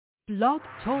Blog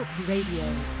Talk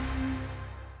Radio.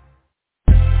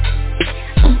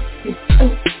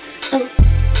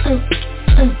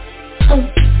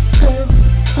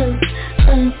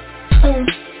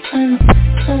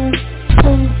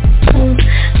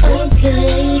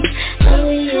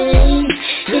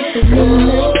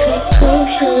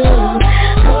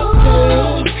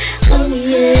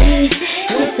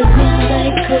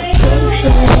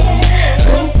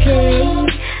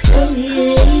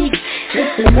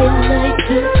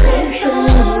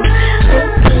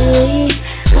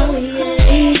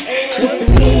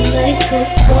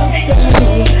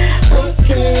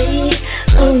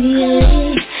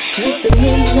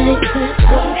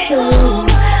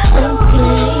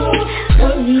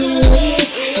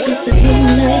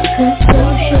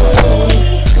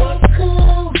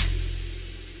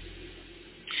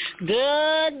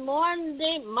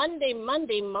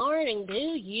 Monday morning to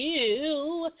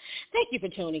you. Thank you for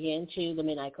tuning in to the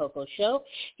Midnight Koko Show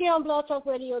here on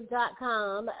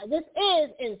blogtalkradio.com. This is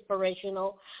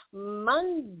Inspirational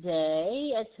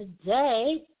Monday, and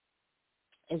today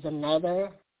is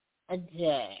another a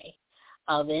day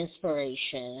of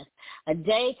inspiration, a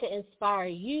day to inspire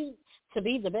you to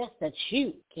be the best that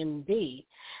you can be.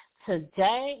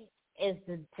 Today is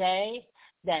the day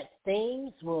that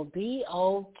things will be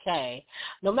okay.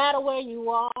 No matter where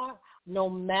you are, no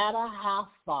matter how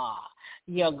far,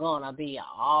 you're going to be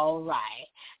all right.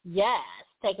 Yes,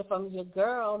 take it from your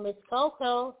girl, Miss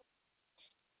Koko.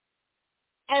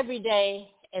 Every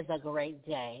day is a great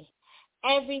day.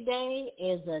 Every day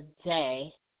is a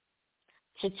day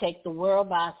to take the world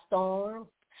by storm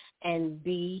and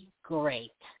be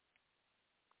great.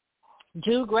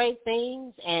 Do great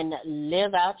things and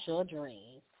live out your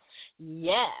dreams.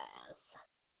 Yes.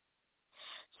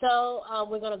 So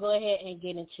we're going to go ahead and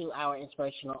get into our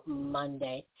Inspirational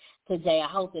Monday today. I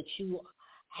hope that you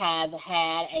have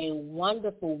had a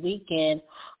wonderful weekend.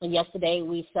 And yesterday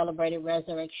we celebrated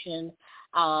Resurrection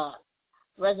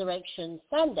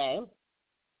Sunday,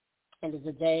 and it's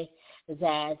a day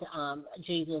that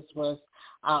Jesus was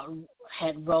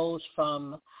had rose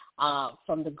from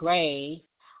the grave,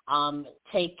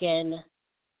 taken.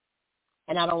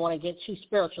 And I don't want to get too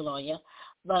spiritual on you,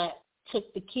 but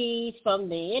took the keys from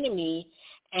the enemy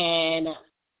and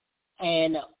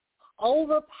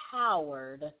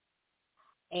overpowered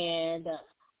and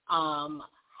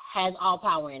has all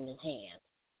power in his hands.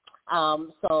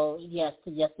 So yes,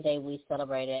 yesterday we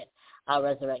celebrated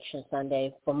Resurrection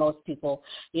Sunday. For most people,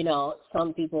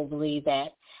 some people believe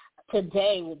that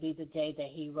today will be the day that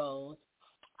he rose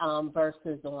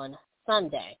versus on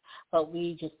Sunday. But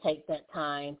we just take that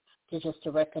time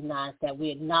to recognize that we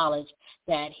acknowledge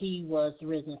that he was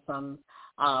risen from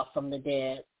the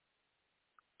dead,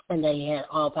 and that he had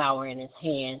all power in his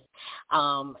hands.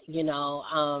 I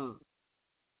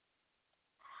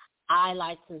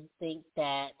like to think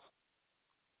that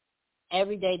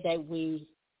every day that we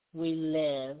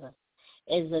live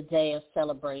is a day of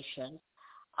celebration.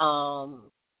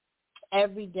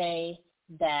 Every day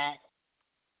that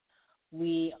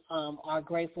we are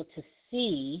grateful to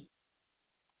see,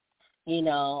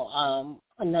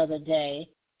 another day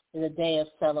is a day of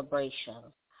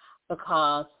celebration,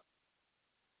 because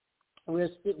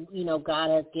God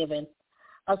has given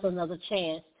us another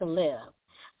chance to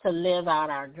live out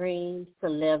our dreams, to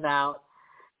live out,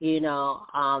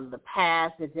 the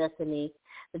past, the destiny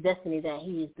that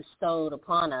He has bestowed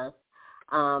upon us.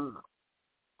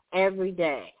 Every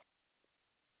day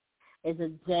is a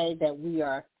day that we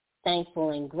are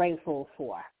thankful and grateful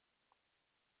for.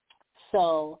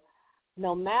 So,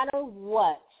 no matter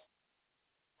what,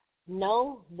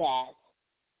 know that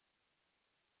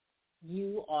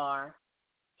you are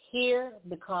here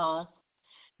because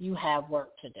you have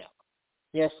work to do.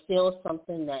 There's still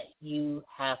something that you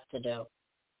have to do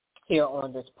here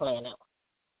on this planet.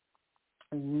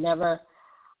 Never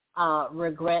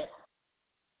regret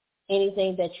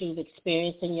anything that you've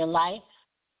experienced in your life.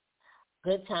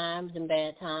 Good times and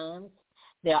bad times,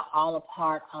 they're all a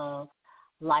part of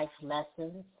life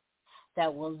lessons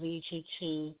that will lead you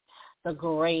to the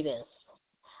greatest,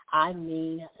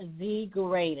 the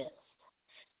greatest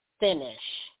finish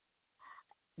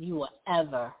you will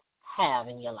ever have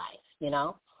in your life,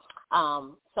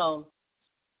 So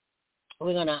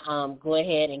we're going to go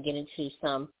ahead and get into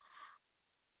some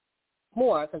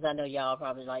more, because I know y'all are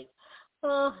probably like,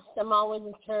 I'm always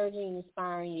encouraging and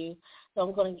inspiring you.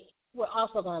 So we're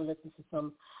also going to listen to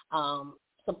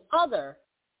some other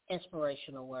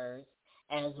inspirational words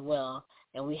as well,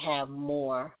 and we have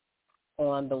more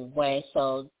on the way,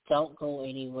 so don't go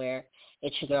anywhere.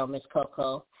 It's your girl, Miss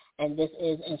Koko, and this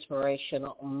is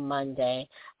Inspirational Monday.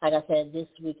 Like I said, this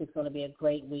week is going to be a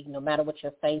great week, no matter what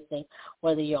you're facing,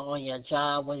 whether you're on your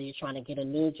job, whether you're trying to get a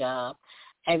new job,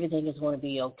 everything is going to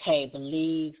be okay.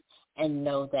 Believe and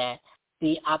know that.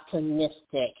 Be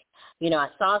optimistic. I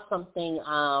saw something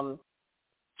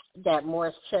that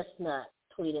Morris Chestnut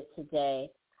tweeted today.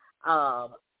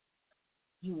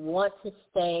 You want to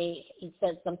stay, he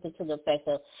said something to the effect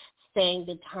of staying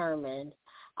determined,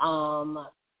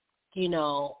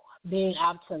 being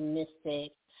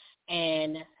optimistic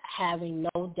and having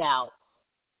no doubt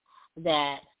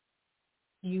that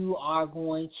you are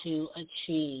going to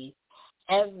achieve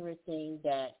everything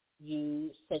that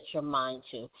you set your mind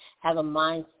to. Have a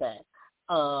mindset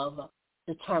of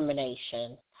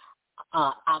determination,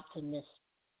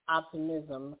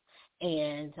 optimism,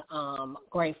 and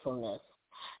gratefulness,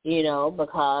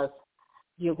 because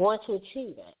you're going to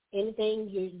achieve it.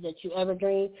 Anything that you ever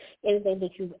dreamed, anything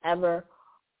that you've ever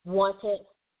wanted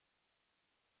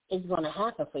is going to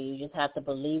happen for you. You just have to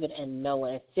believe it and know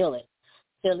it and feel it.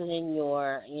 Feel it in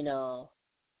your, in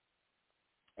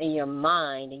your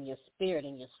mind, in your spirit,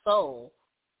 in your soul,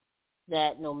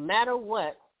 that no matter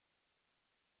what,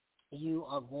 you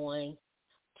are going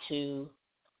to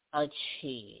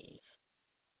achieve.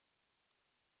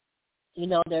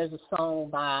 There's a song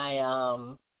by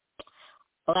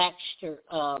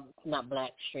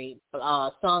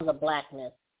Songs of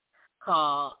Blackness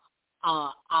called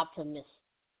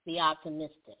Be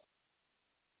Optimistic.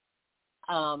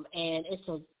 And it's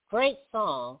a great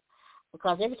song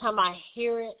because every time I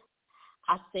hear it,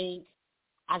 I think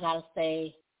I got to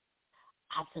stay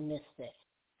optimistic.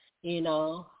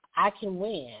 I can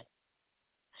win.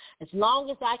 As long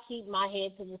as I keep my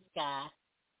head to the sky,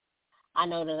 I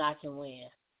know that I can win.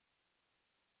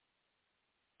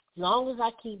 As long as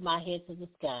I keep my head to the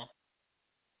sky,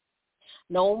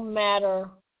 no matter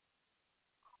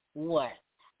what.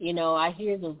 I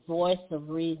hear the voice of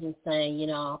reason saying,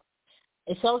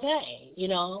 it's okay.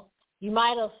 You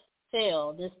might have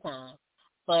failed this time,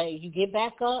 but you get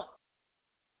back up,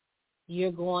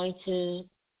 you're going to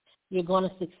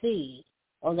succeed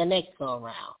on the next go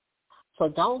around. So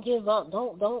don't give up.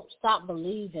 Don't stop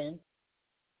believing,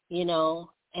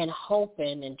 and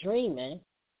hoping and dreaming.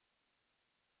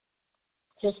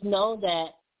 Just know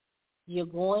that you're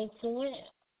going to win.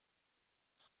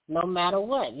 No matter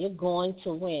what, you're going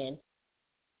to win.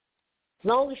 As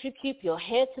long as you keep your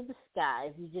head to the sky,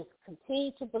 if you just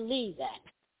continue to believe that,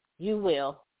 you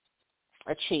will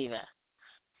achieve it.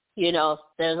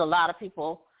 There's a lot of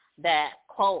people that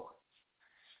quote,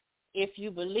 if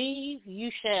you believe,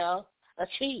 you shall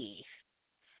achieve.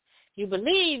 You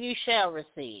believe, you shall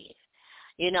receive.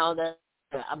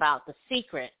 About The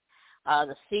Secret.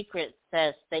 The Secret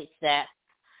states that,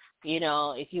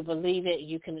 if you believe it,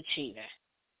 you can achieve it.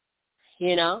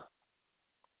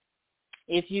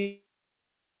 If you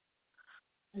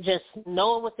just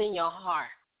know within your heart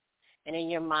and in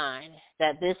your mind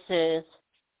that this is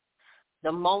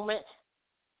the moment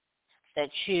that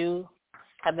you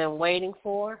have been waiting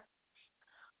for,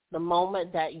 the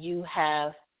moment that you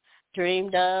have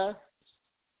dreamed of,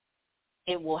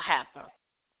 it will happen.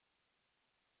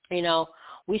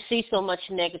 We see so much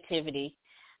negativity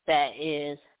that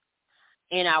is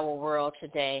in our world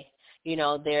today.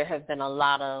 There have been a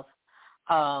lot of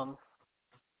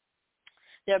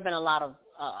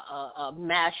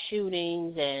mass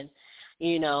shootings and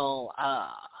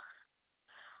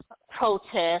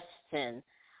protests and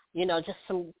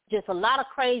just a lot of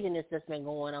craziness that's been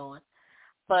going on.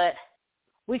 But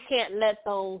we can't let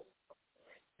those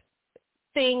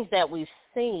things that we've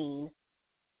seen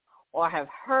or have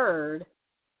heard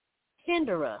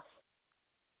hinder us.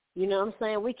 You know what I'm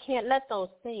saying? We can't let those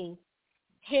things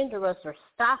hinder us or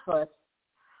stop us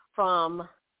from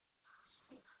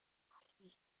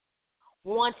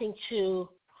wanting to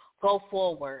go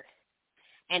forward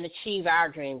and achieve our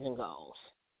dreams and goals.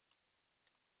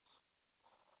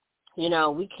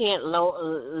 We can't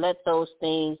let those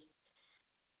things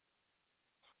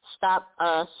stop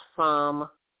us from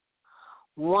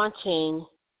wanting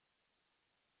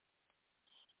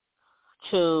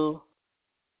to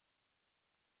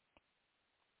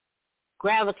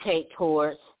gravitate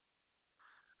towards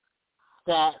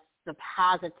the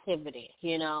positivity,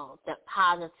 that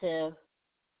positive,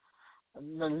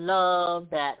 the love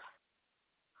that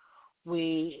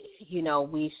we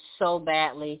so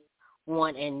badly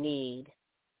want and need.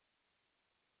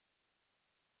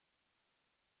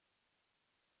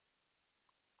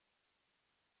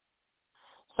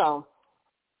 So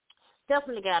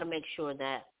definitely got to make sure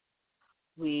that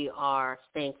we are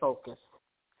staying focused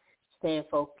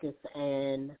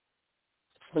and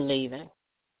believing.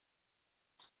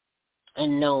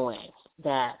 and knowing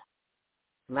that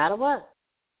no matter what,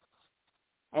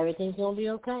 everything's going to be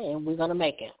okay, and we're going to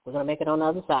make it. We're going to make it on the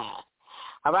other side.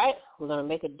 All right? We're going to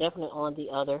make it definitely on the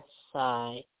other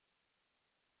side.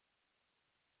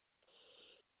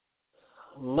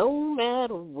 No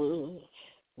matter what.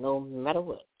 No matter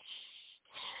what.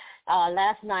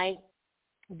 Last night,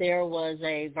 there was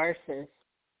a versus.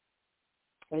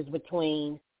 It was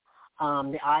between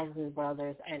the Isley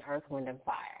Brothers and Earth, Wind, and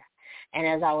Fire. And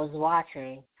as I was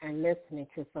watching and listening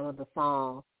to some of the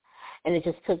songs, and it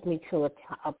just took me to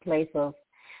a place of,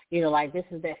 like this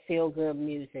is that feel-good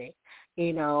music.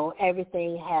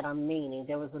 Everything had a meaning.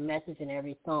 There was a message in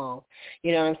every song.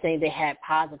 You know what I'm saying? They had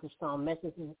positive songs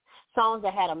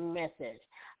that had a message.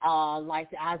 Like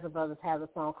the Isley Brothers has a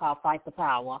song called Fight the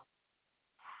Power.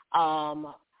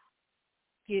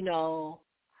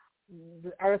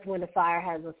 The Earth, Wind, and Fire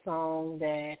has a song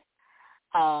that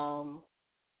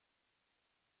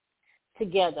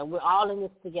together, we're all in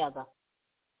this together,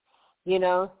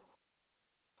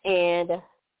 and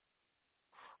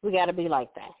we got to be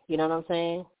like that. You know what I'm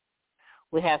saying?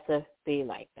 We have to be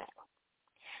like that.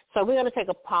 So we're going to take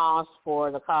a pause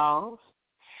for the calls,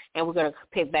 and we're going to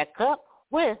pick back up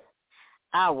with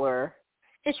our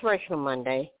Inspirational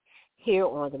Monday here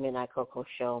on the Midnight Koko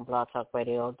Show on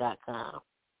blogtalkradio.com.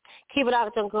 Keep it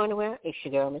out. Don't go anywhere. It's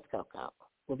your girl, Miss Koko.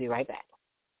 We'll be right back.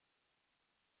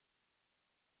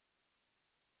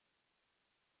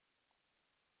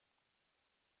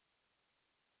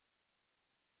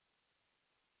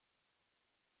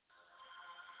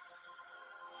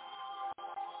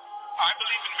 I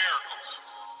believe in miracles.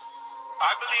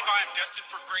 I believe I am destined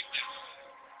for greatness.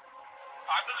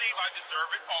 I believe I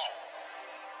deserve it all.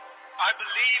 I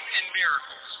believe in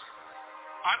miracles.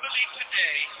 I believe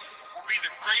today will be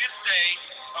the greatest day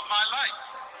of my life.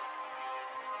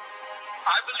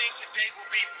 I believe today will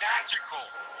be magical.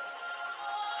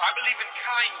 I believe in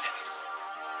kindness.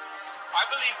 I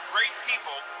believe great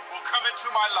people will come into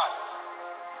my life.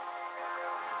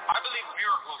 I believe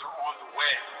miracles are on the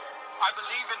way. I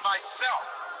believe in myself.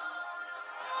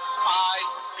 I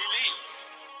believe.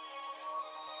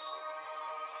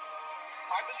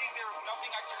 I believe there is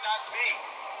nothing I cannot be,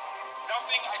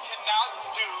 nothing I cannot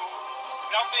do,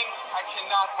 nothing I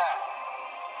cannot have.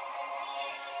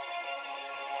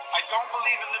 I don't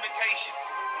believe in limitation.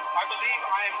 I believe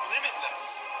I am limitless.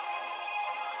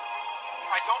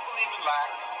 I don't believe in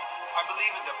lack. I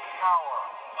believe in the power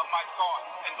of my thoughts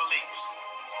and beliefs.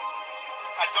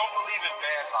 I don't believe in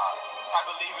bad vibes. I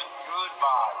believe in good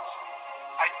vibes.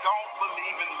 I don't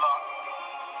believe in luck.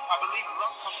 I believe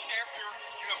luck comes after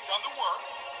you have done the work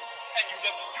and you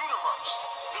let the universe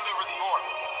deliver the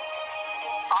order.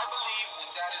 I believe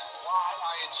that that is why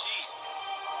I achieve.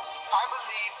 I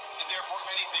believe that therefore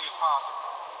anything is possible.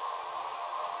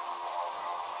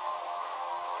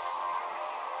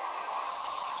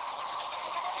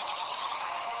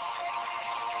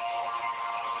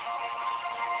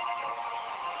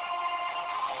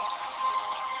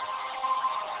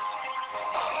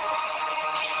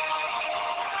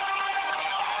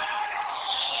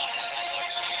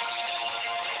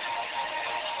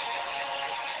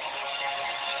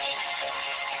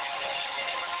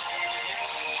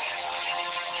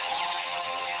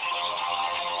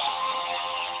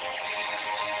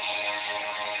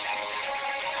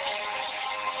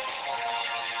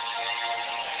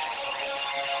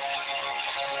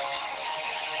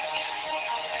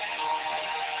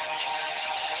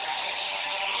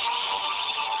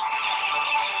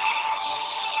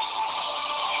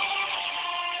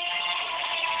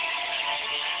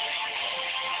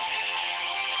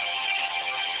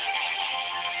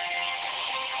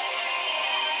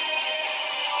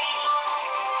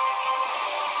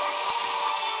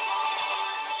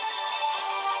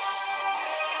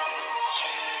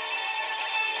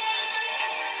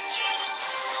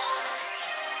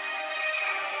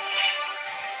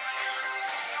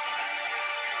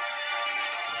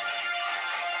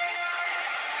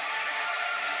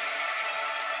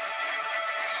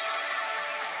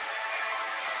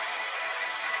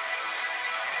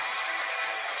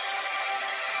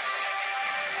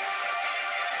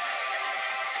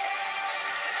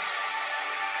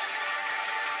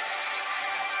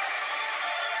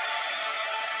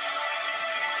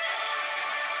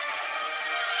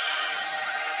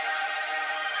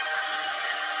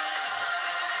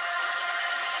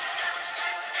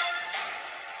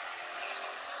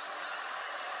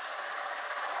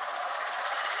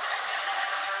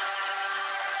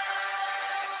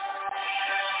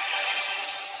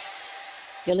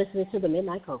 You're listening to the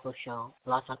Midnight Koko Show,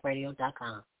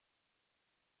 blogtalkradio.com.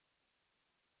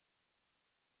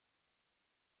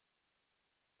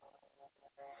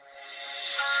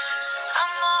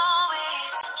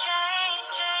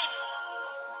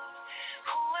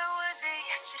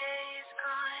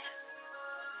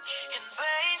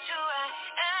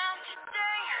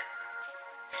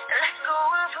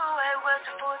 was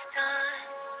the fourth time.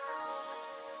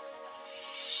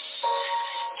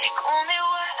 Take only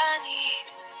what I need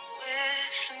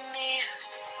with me.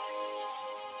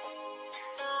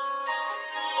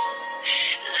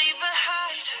 Leave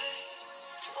behind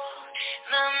hurtful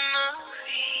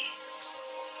memories.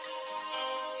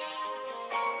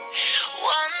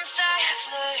 Once I have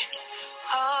learned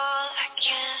all I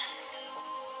can,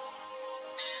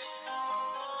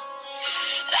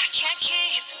 I can't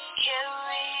keep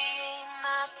carrying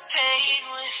my pain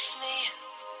with me.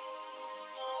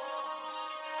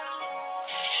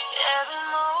 Every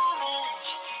moment,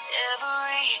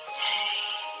 every day,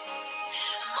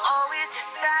 I'm always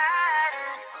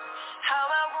deciding how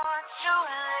I want to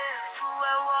live, who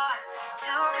I want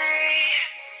to be.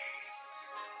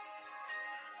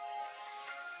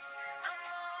 I'm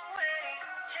always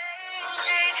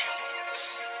changing.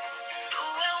 Who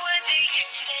I was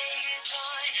yesterday is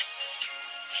gone.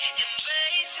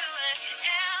 Embrace who I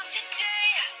am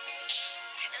today,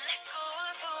 and let go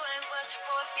of who I was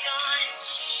before beyond.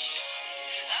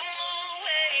 I'm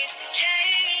always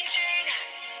changing.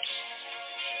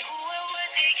 Who I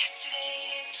was yesterday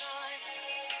is gone.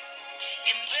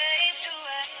 Embrace who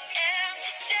I am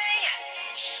today,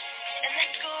 and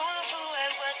let go of who I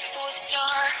was before the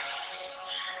dawn.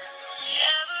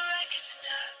 Whenever I get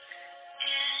stuck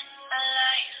in my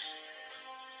life,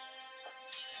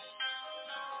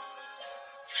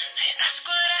 I ask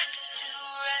what I can do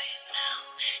right now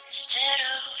instead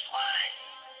of what.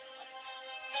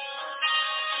 I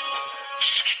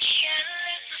can't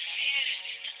let my fears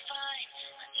define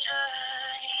my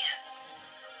journey.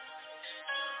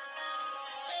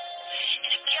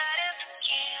 And I gotta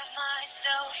forgive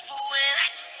myself for when I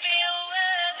feel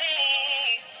worthy.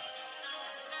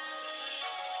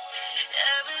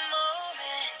 Every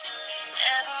moment,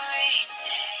 every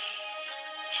day,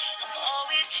 I'm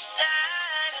always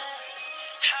deciding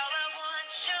how I want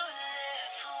to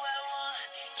live, who I want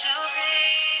to be.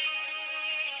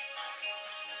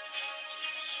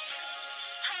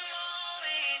 I'm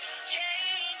always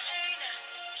changing.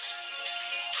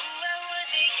 Who I was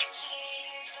yesterday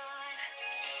is gone.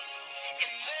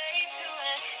 Embrace who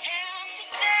I am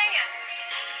today.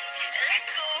 Let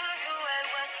go of who I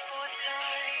was before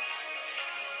time.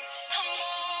 I'm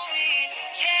always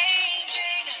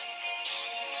changing.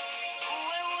 Who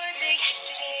I was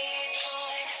yesterday is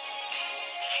gone.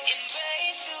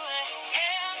 Embrace who I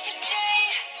am today.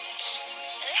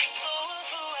 Let go of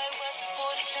who I was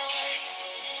before the time.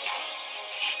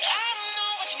 I don't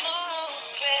know what tomorrow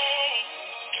will bring.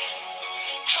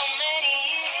 How many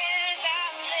years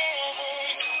I'm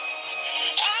living.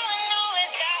 All I know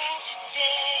is I have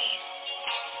today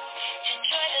to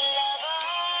enjoy the love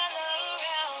all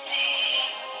around me.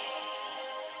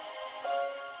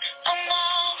 I'm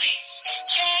always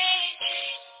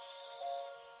changing.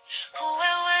 Who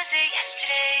I was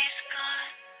yesterday is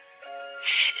gone.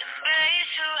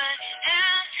 Embrace who I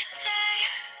am today.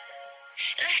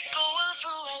 Let go of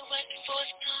who I was before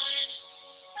it's done.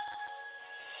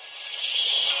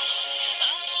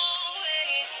 I'm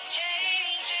always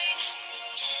changing.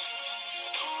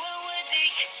 Who I was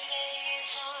yesterday is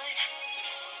gone.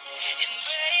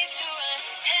 Embrace who I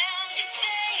am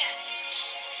today.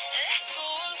 Let go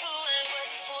of who I was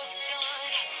before it's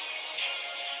done.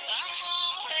 I'm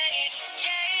always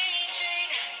changing.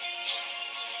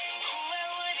 Who I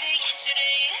was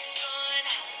yesterday is gone.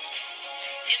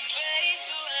 Embrace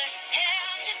who I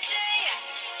am today.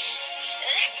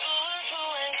 Let go of who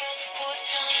I was before it's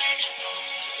done.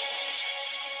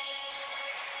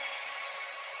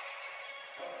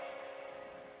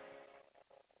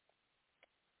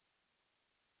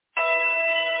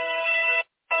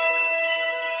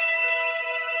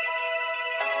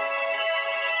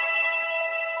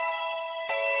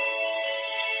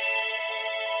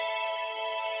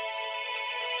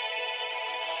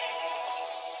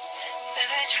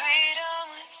 There is freedom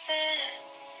within.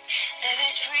 There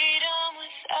is freedom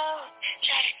without.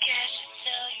 Try to catch and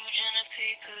tell you trying to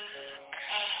pick a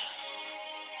car.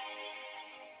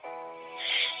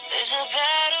 There's a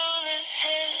battle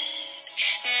ahead.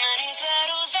 Many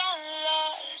battles are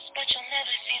lost, but you'll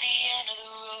never see the end of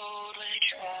the road while you're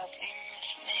traveling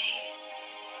with me.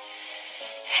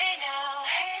 Hey now,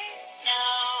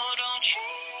 don't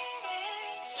treat me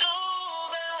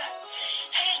sober.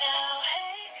 Hey now,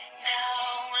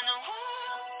 when the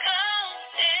world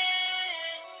comes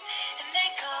in, and they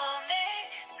come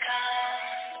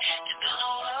to build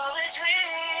a world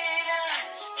between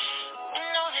us. We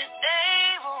know that they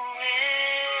will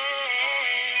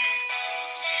win.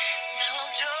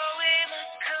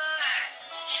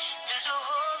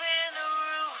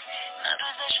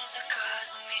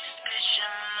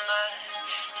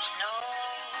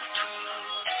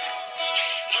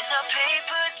 got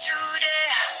paper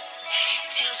today.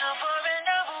 Feels so boring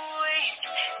of a waste,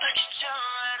 but you turn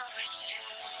right over to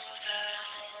the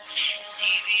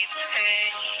TV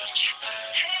page.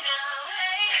 Hey now,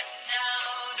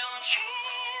 don't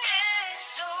treat it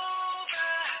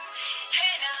sober.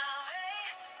 Hey now,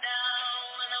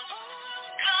 when the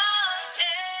world comes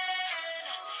in,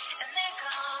 and they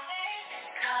come,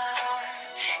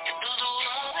 to build a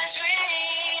wall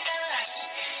between us.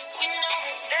 We know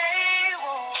that they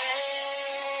won't win.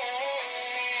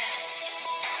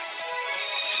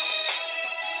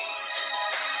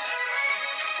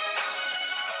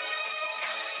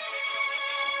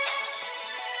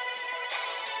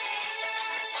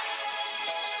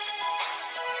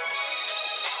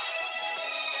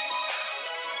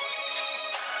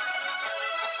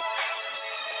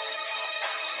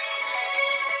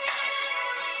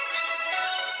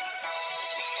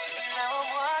 Now I'm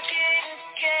walking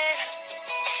again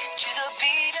to the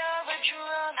beat of a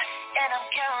drum, and I'm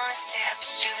counting steps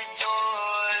to the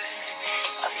door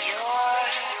of your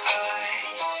heart.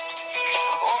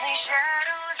 Only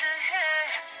shadows ahead,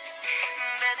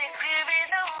 barely clearing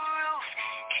the roof.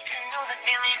 Get to know the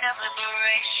feeling of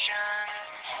liberation.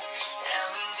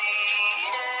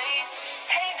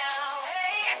 Hey now,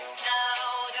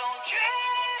 don't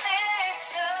dream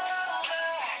it's over.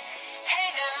 Hey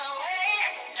now,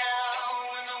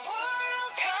 when the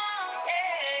world comes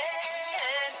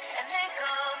in, and they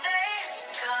come,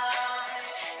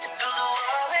 to build a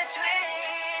wall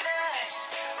between us.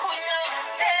 We know that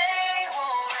they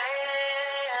won't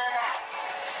win.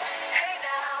 Hey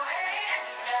now,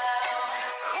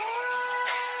 ooh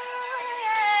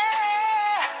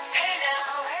yeah. Hey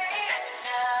now,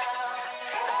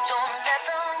 don't let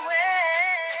them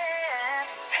win.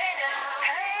 Hey now,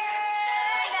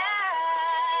 hey now,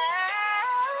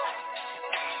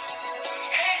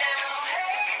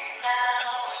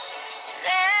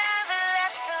 never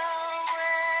let them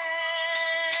win.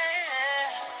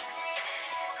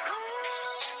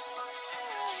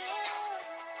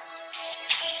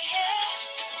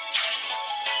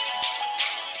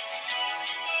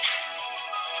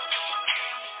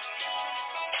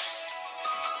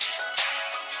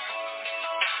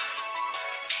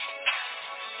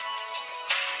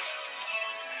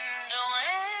 Don't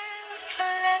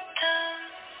ever let them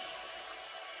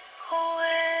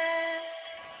win.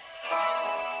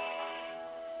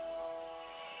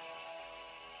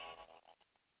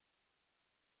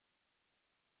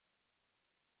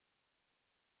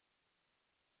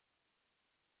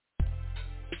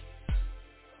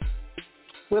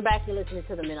 We're back. You're listening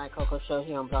to the Midnight Koko Show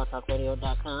here on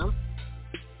blogtalkradio.com.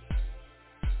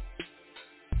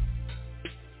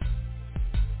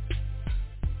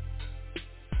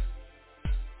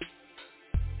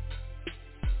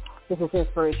 This is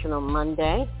Inspirational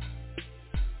Monday.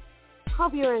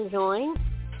 Hope you're enjoying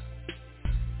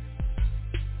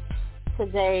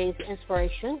today's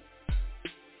inspiration.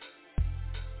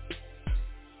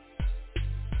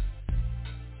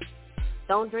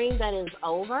 Don't dream that it's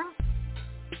over,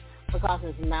 because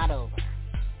it's not over.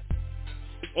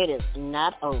 It is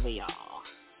not over, y'all.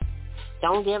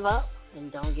 Don't give up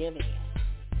and don't give in.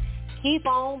 Keep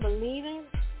on believing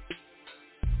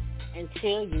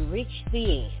until you reach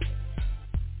the end.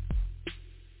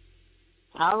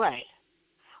 All right.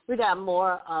 We got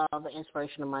more of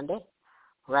Inspirational Monday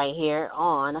right here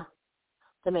on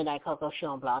the Midnight Koko Show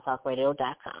on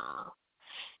blogtalkradio.com.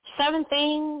 7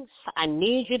 things I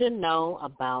need you to know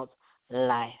about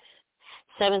life.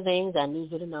 7 things I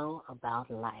need you to know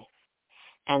about life.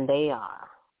 And they are: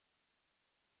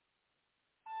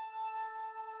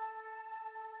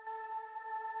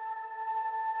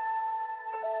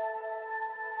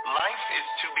 Life is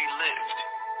to be lived.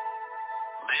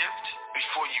 Lived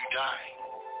before you die.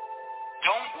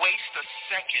 Don't waste a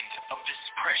second of this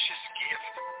precious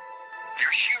gift.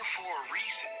 You're here for a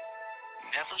reason.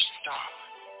 Never stop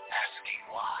asking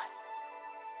why.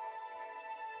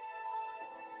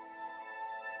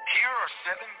 Here are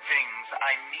 7 things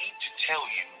I need to tell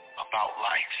you about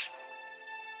life.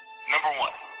 Number 1,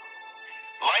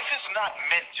 life is not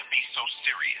meant to be so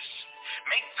serious.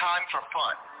 Make time for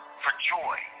fun, for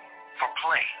joy, for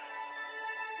play.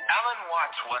 Alan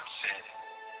Watts once said,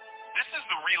 "This is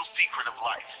the real secret of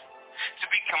life, to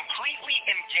be completely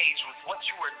engaged with what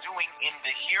you are doing in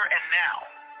the here and now.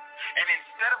 And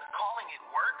instead of calling it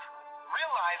work,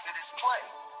 realize it is play.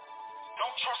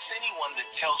 Don't trust anyone that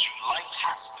tells you life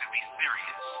has to be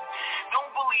serious.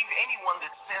 Don't believe anyone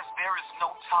that says there is no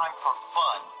time for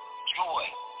fun, joy,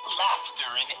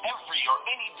 laughter in every or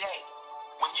any day.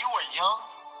 When you are young,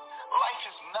 life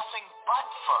is nothing but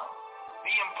fun.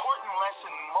 The important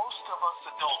lesson most of us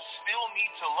adults still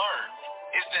need to learn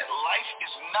is that life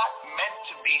is not meant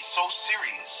to be so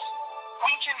serious.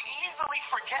 We can easily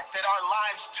forget that our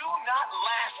lives do not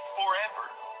last forever.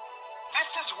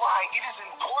 This is why it is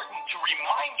important to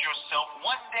remind yourself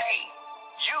one day,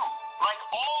 you, like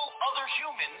all other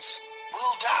humans,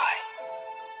 will die.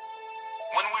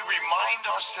 When we remind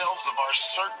ourselves of our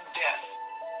certain death,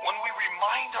 when we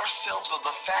remind ourselves of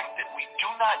the fact that we do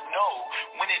not know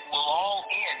when it will all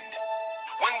end,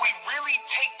 when we really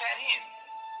take that in,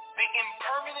 the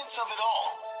impermanence of it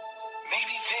all,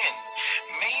 maybe then,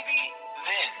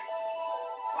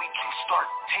 we can start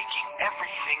taking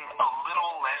everything a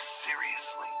little less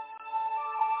seriously.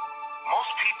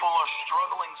 Most people are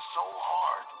struggling so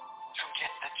hard to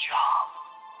get the job,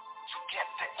 to get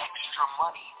the extra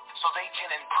money, so they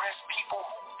can impress people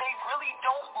who they really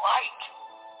don't like.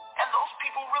 And those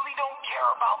people really don't care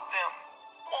about them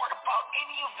or about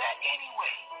any of that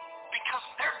anyway, because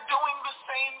they're doing the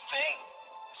same thing,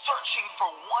 searching for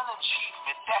one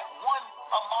achievement, that one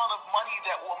amount of money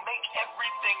that will make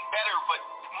everything better. But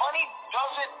money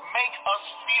doesn't make us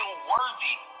feel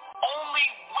worthy. Only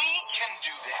we can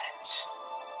do that.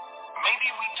 Maybe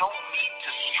we don't need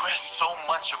to stress so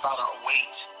much about our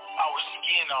weight, our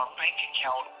skin, our bank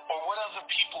account, or what other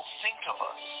people think of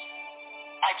us.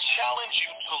 I challenge you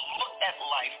to look at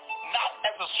life not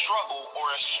as a struggle or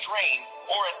a strain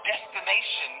or a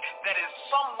destination that is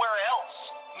somewhere else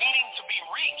needing to be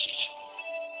reached,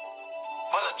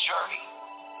 but a journey,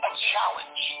 a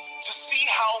challenge to see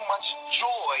how much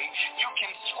joy you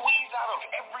can squeeze out of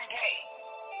every day.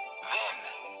 Then,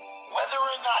 whether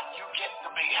or not you get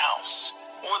the big house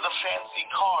or the fancy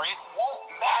car, it won't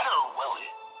matter, will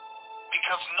it?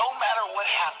 Because no matter what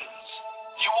happens,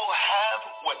 you will have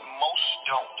what most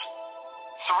don't.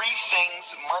 3 things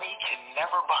money can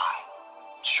never buy: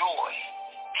 joy,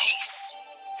 peace,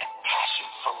 and passion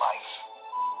for life.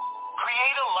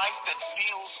 Create a life that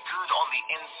feels good on the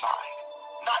inside,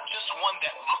 not just one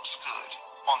that looks good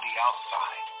on the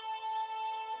outside.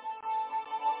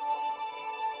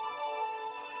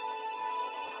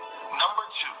 Number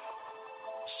 2,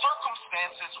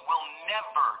 circumstances will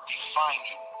never define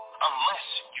you unless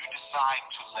you decide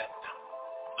to let them.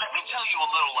 Let me tell you a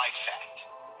little life fact.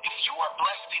 If you are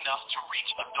blessed enough to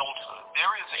reach adulthood,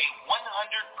 there is a 100%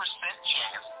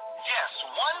 chance, yes,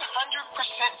 100%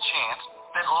 chance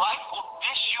that life will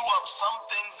dish you up some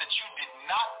things that you did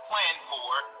not plan for,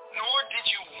 nor did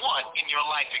you want in your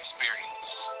life experience.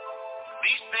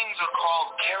 These things are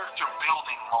called character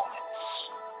building moments,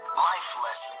 life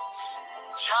lessons,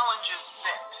 challenges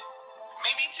set,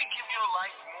 maybe to give your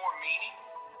life more meaning,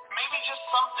 maybe just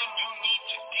something you need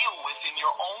to deal with in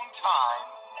your own time,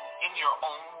 in your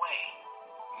own way.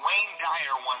 Wayne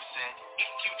Dyer once said,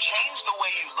 if you change the way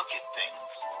you look at things,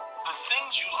 the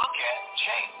things you look at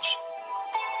change.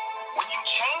 When you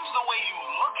change the way you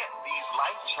look at these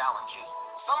life challenges,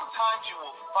 sometimes you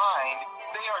will find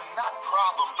they are not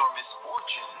problems or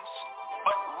misfortunes,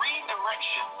 but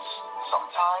redirections,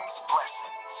 sometimes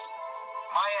blessings.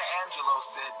 Maya Angelou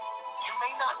said, you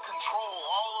may not control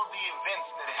all of the events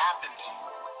that happen to you,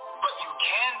 but you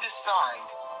can decide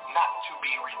not to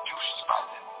be reduced by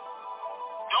them.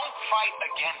 Don't fight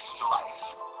against life.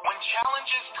 When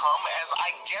challenges come, as I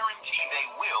guarantee they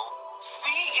will,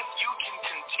 see if you can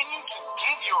continue to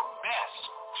give your best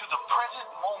to the present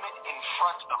moment in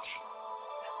front of you.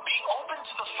 Be open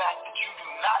to the fact that you do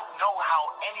not know how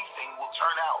anything will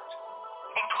turn out,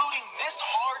 including this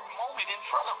hard moment in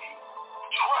front of you.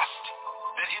 Trust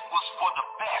that it was for the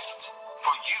best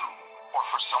for you or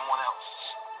for someone else.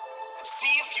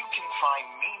 See if you can find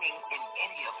meaning in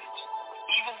any of it,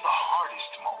 even the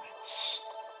hardest moments.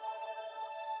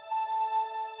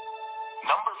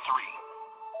 Number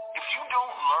 3, if you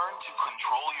don't learn to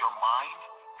control your mind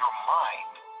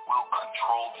will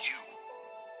control you.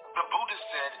 The Buddha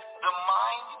said, the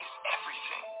mind is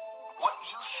everything. What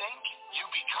you think, you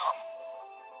become.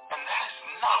 And that is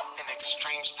not an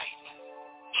extreme statement.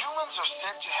 Humans are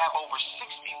said to have over 60,000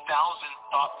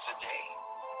 thoughts a day.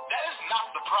 That is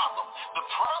not the problem. The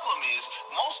problem is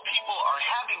most people are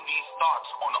having these thoughts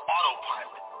on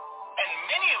autopilot, and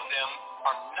many of them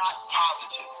are not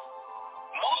positive.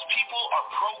 Most people are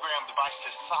programmed by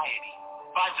society,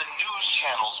 by the news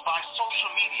channels, by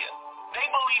social media. They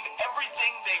believe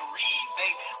everything they read.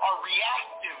 They are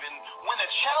reactive, and when a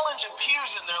challenge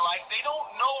appears in their life, they don't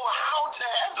know how to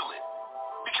handle it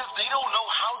because they don't know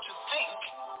how to think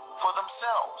for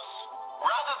themselves.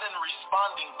 Rather than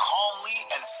responding calmly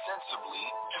and sensibly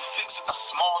to fix a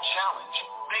small challenge,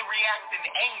 they react in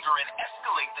anger and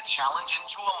escalate the challenge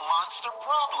into a monster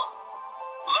problem.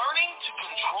 Learning to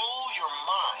control your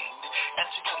mind and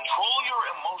to control your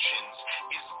emotions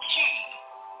is key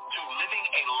to living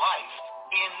a life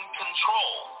in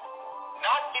control.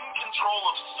 Not in control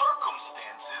of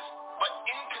circumstances, but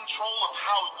in control of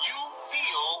how you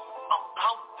feel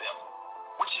about them,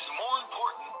 which is more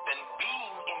important than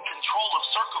being in control of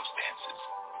circumstances,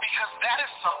 because that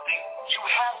is something you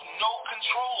have no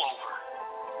control over.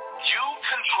 You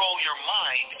control your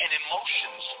mind and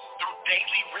emotions through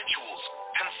daily rituals,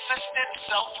 consistent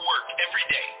self-work every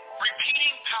day,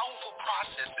 repeating powerful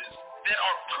processes that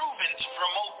are proven to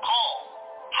promote calm,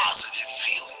 positive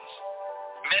feelings.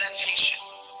 Meditation,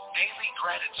 daily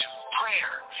gratitude,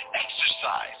 prayer,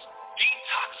 exercise,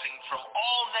 detoxing from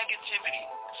all negativity,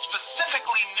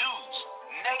 specifically news,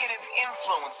 negative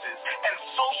influences, and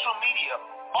social media.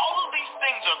 All of these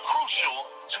things are crucial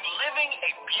to living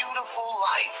a beautiful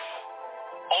life.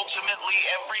 Ultimately,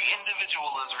 every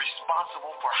individual is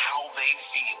responsible for how they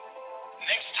feel.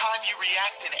 Next time you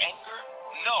react in anger,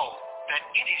 know that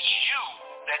it is you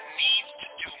that needs to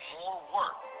do more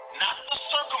work, not the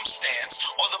circumstance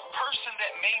or the person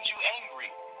that made you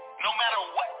angry. No matter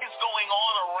what is going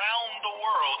on around the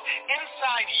world,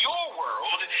 inside your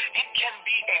world, it can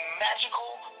be a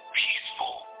magical,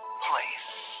 peaceful place.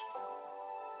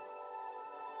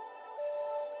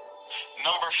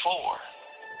 Number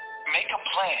 4, make a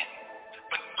plan,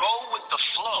 but go with the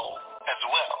flow as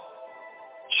well.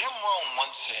 Jim Rohn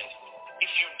once said, if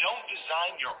you don't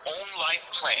design your own life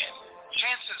plan,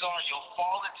 chances are you'll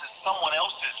fall into someone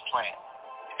else's plan.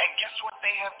 And guess what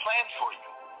they have planned for you?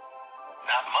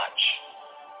 Not much.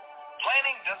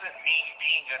 Planning doesn't mean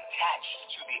being attached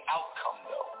to the outcome,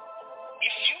 though.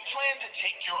 If you plan to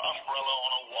take your umbrella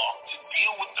on a walk to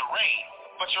deal with the rain,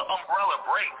 but your umbrella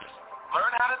breaks,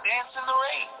 learn how to dance in the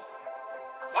rain.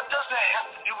 What does that have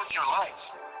to do with your life?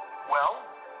 Well,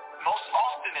 most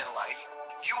often in life,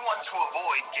 you want to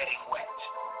avoid getting wet.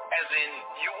 As in,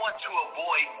 you want to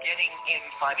avoid getting in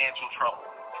financial trouble,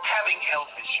 having health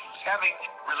issues, having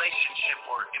relationship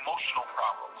or emotional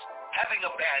problems, having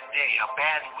a bad day, a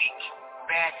bad week,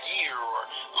 bad year, or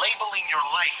labeling your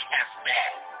life as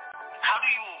bad. How do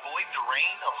you avoid the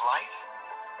rain of life?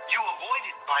 You avoid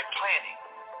it by planning.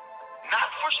 Not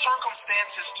for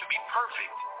circumstances to be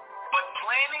perfect, but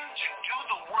planning to do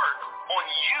the work on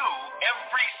you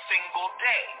every single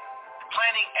day.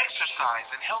 Planning exercise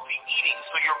and healthy eating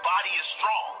so your body is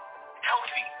strong,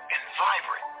 healthy, and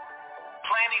vibrant.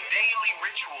 Planning daily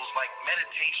rituals like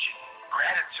meditation,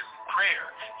 gratitude, prayer,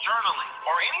 journaling,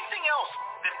 or anything else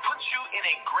that puts you in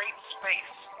a great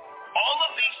space. All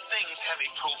of these things have a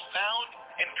profound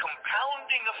and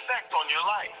compounding effect on your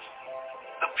life.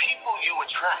 The people you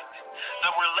attract,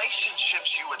 the relationships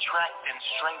you attract and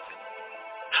strengthen,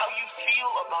 how you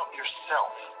feel about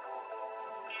yourself.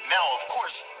 Now, of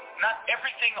course, not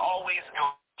everything always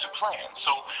goes to plan.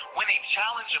 So when a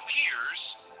challenge appears,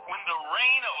 when the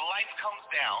rain of life comes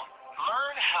down,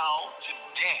 learn how to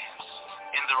dance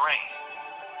in the rain.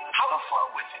 How to flow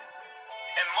with it.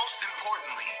 And most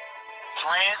importantly,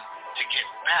 plan to get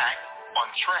back on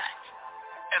track.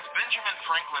 As Benjamin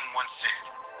Franklin once said,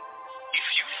 if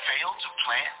you fail to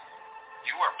plan,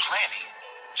 you are planning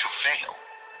to fail.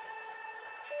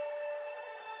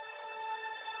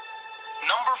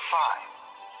 Number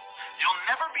 5, you'll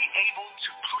never be able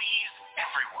to please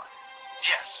everyone.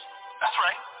 Yes, that's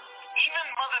right. Even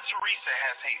Mother Teresa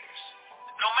has haters.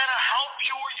 No matter how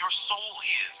pure your soul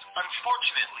is,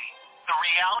 unfortunately, the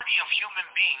reality of human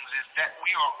beings is that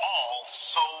we are all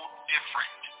so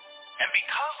different. And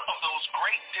because of those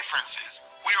great differences,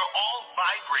 we are all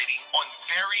vibrating on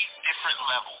very different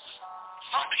levels.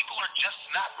 Some people are just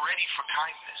not ready for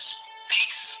kindness,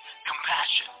 peace,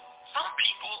 compassion. Some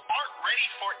people aren't ready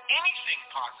for anything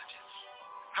positive.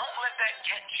 Don't let that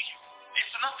get to you.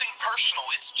 It's nothing personal.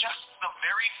 It's just the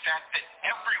very fact that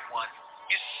everyone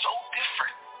is so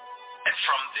different. And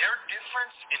from their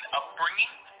difference in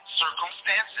upbringing,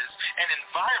 circumstances, and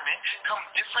environment come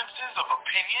differences of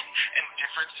opinion and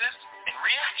differences in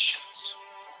reactions.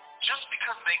 Just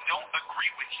because they don't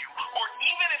agree with you, or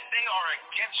even if they are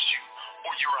against you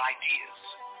or your ideas,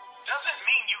 doesn't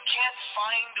mean you can't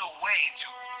find a way to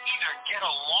either get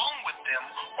along with them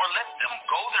or let them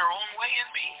go their own way in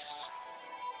peace.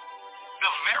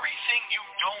 The very thing you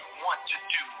don't want to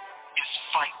do is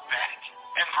fight back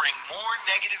and bring more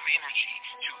negative energy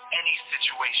to any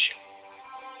situation.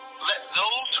 Let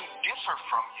those who differ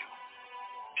from you,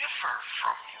 differ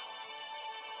from you.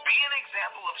 Be an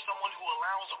example of someone who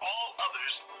allows all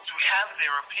others to have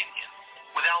their opinion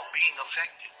without being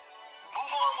affected.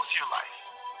 Move on with your life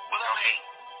without hate.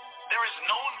 There is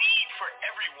no need for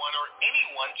everyone or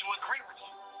anyone to agree with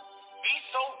you. Be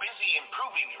so busy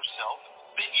improving yourself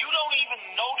that you don't even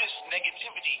notice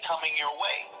negativity coming your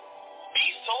way. Be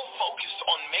so focused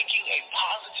on making a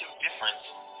positive difference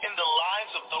in the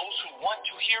lives of those who want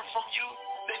to hear from you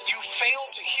that you fail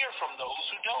to hear from those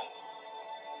who don't.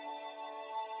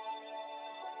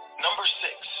 Number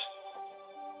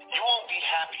 6, you won't be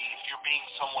happy if you're being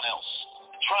someone else,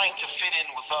 trying to fit in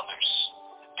with others.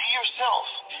 Be yourself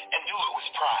and do it with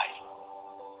pride.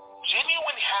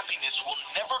 Genuine happiness will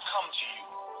never come to you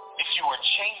if you are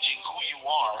changing who you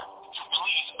are to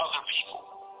please other people.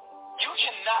 You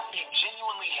cannot be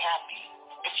genuinely happy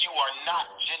if you are not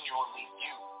genuinely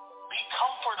you. Be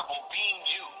comfortable being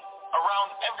you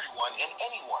around everyone and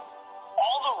anyone.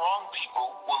 All the wrong people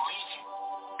will leave you,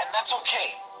 and that's okay,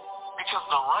 because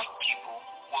the right people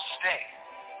will stay.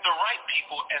 The right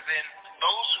people, as in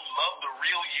those who love the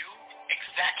real you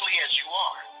exactly as you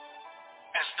are.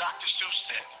 As Dr. Seuss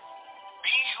said,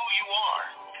 be who you are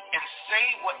and say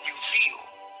what you feel,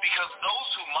 because those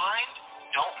who mind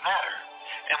don't matter,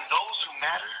 and those who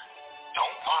matter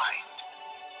don't mind.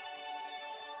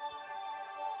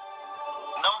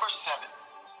 Number 7,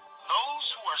 those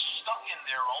who are stuck in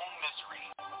their own misery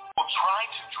will try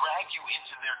to drag you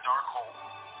into their dark hole.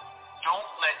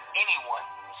 Don't let anyone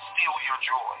steal your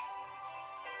joy.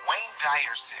 Wayne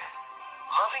Dyer said,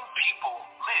 loving people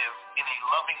live in a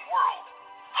loving world.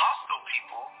 Hostile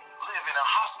people live in a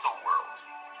hostile world.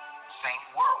 Same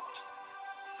world.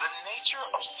 The nature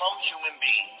of some human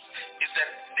beings is that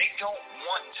they don't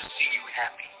want to see you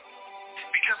happy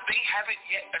because they haven't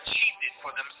yet achieved it for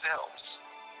themselves.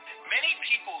 Many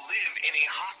people live in a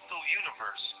hostile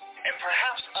universe and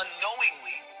perhaps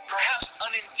unknowingly, perhaps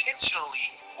unintentionally,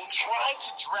 will try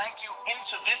to drag you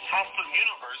into this hostile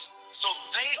universe so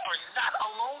they are not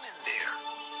alone in there.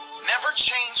 Never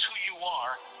change who you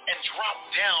are and drop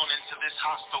down into this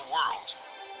hostile world.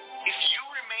 If you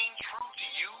remain true to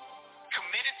you,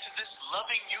 committed to this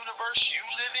loving universe you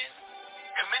live in,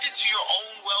 committed to your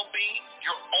own well-being,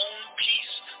 your own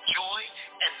peace, joy,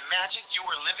 and magic you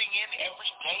are living in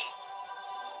every day,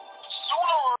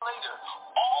 sooner or later,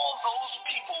 all those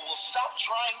people will stop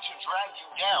trying to drag you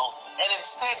down and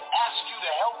instead ask you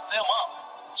to help them up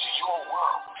to your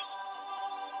world.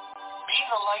 Be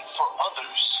the light for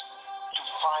others to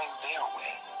find their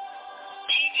way.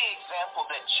 Be the example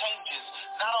that changes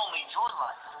not only your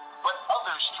life, but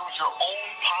others through your own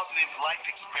positive life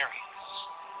experience.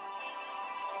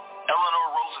 Eleanor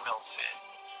Roosevelt said,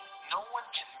 no one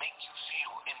can make you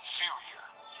feel inferior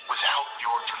without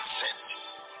your consent.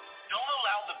 Don't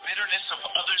allow the bitterness of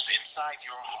others inside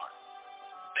your heart.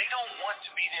 They don't want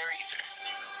to be there either.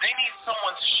 They need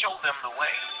someone to show them the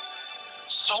way.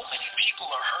 So many people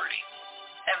are hurting,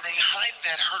 and they hide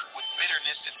that hurt with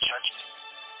bitterness and judgment.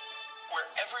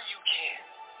 Wherever you can,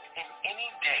 in any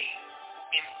day,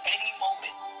 in any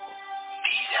moment,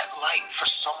 be that light for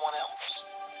someone else.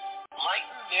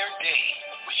 Lighten their day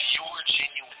with your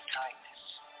genuine kindness.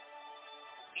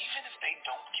 Even if they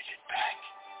don't give it back,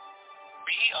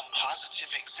 be a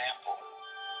positive example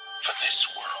for this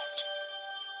world.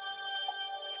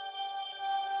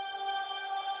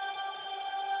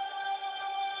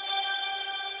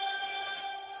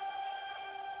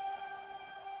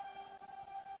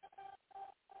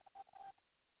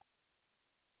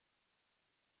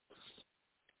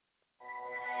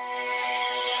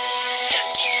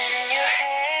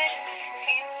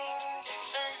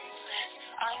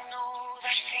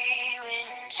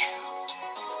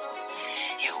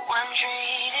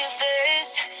 Wondering if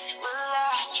this will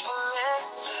last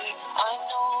forever. I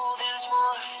know there's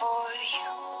more for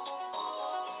you.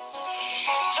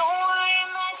 Don't worry,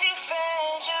 my dear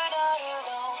friend, you're not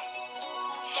alone.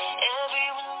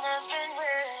 Everyone has been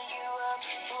where you are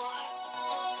before.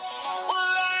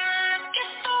 We're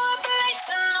looking for a place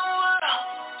in the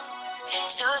world.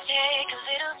 So take a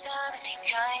little time and be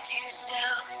kind to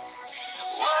yourself.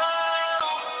 Whoa,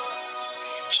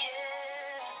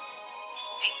 yeah.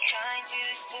 Be kind to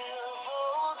yourself.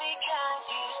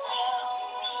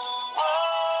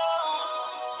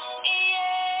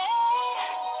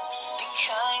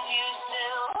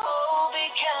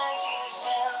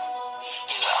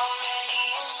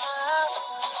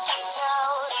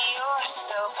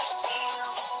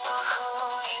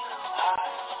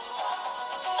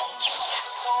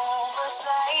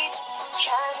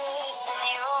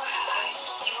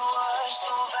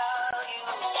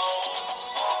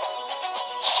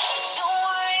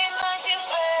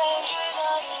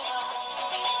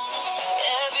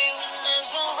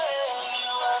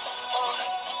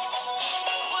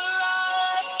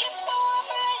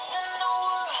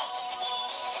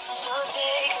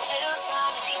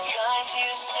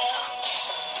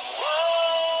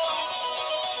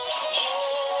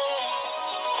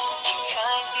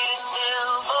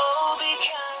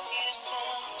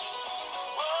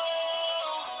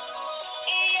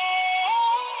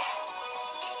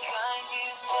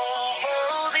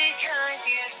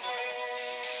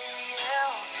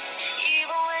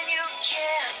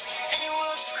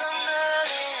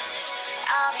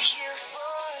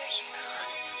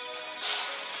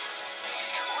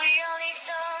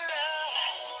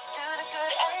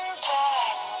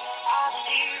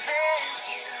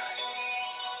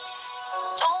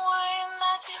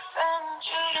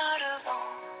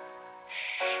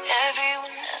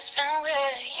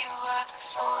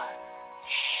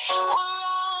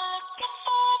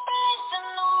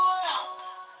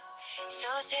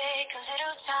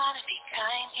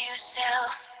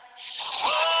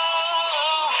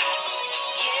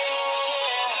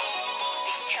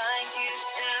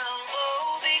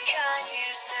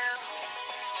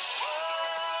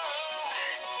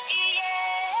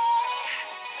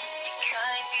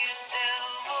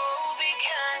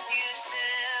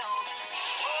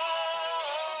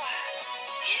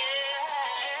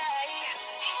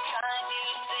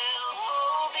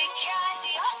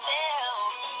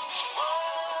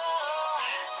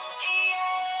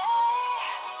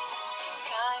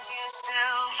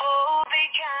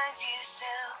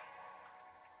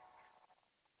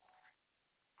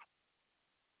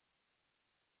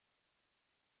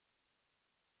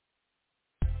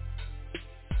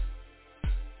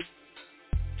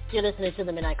 You're listening to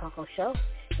the Midnight Koko Show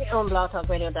here on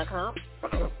blogtalkradio.com.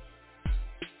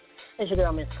 It's your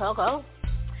girl, Miss Koko.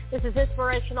 This is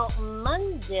Inspirational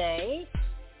Monday.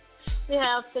 We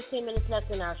have 15 minutes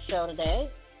left in our show today.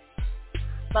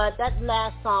 But that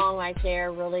last song right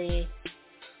there really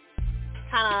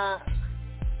kind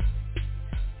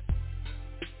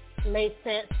of made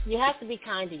sense. You have to be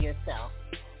kind to yourself.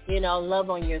 Love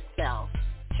on yourself.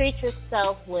 Treat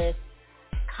yourself with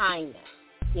kindness.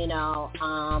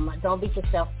 Don't beat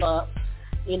yourself up.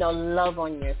 Love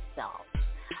on yourself.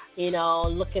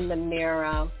 Look in the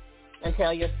mirror and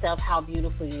tell yourself how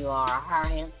beautiful you are, how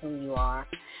handsome you are,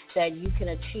 that you can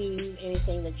achieve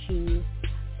anything that you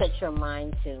set your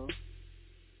mind to.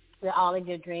 That all of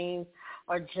your dreams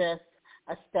are just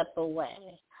a step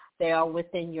away. They are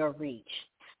within your reach.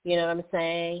 You know what I'm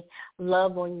saying?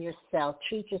 Love on yourself.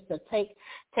 Treat yourself. Take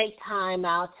time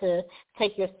out to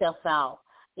take yourself out.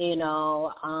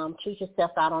 Treat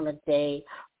yourself out on a date.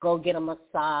 Go get a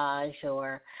massage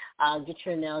or get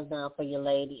your nails done for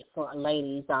ladies.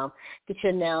 Get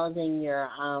your nails and your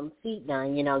feet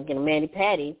done. Get a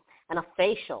mani-pedi and a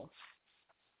facial.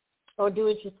 Or do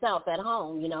it yourself at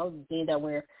home. Being that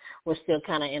we're still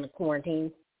kind of in a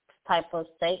quarantine type of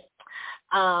state.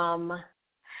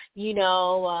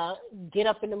 Get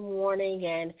up in the morning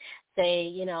and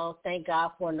say, thank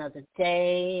God for another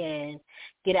day, and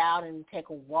get out and take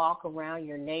a walk around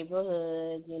your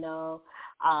neighborhood,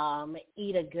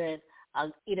 eat a good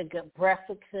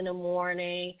breakfast in the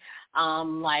morning,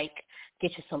 like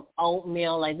get you some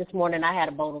oatmeal. Like this morning I had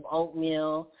a bowl of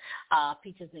oatmeal,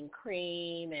 peaches and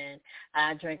cream, and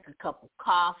I drank a cup of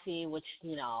coffee, which,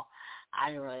 I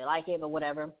didn't really like it, but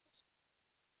whatever.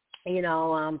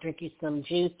 Drink you some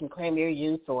juice, some cranberry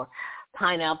juice or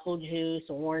pineapple juice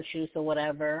or orange juice or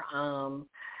whatever.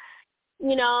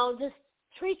 Just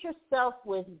treat yourself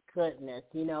with goodness,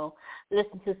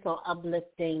 listen to some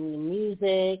uplifting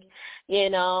music, be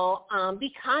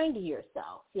kind to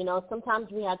yourself.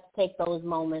 Sometimes we have to take those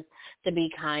moments to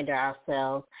be kind to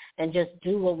ourselves and just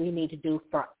do what we need to do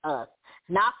for us,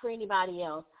 not for anybody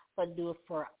else, but do it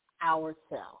for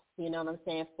ourselves. You know what I'm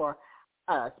saying? For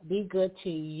us. Be good to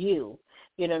you.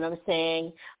 You know what I'm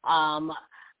saying?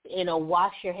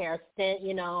 Wash your hair.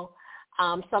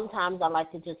 Sometimes I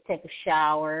like to just take a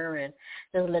shower and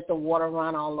just let the water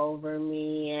run all over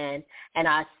me, and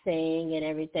I sing and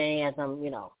everything as I'm,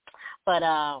 But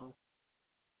I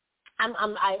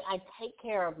take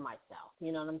care of myself.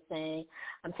 You know what I'm saying?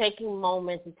 I'm taking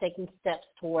moments and taking steps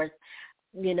towards,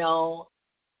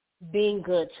 being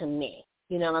good to me.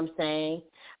 You know what I'm saying?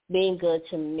 Being good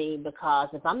to me, because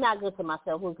if I'm not good to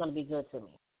myself, who's going to be good to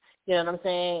me? You know what I'm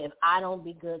saying? If I don't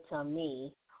be good to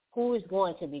me, who is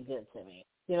going to be good to me?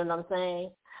 You know what I'm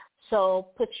saying? So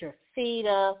put your feet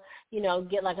up,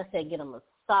 like I said, get a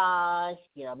massage,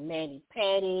 get a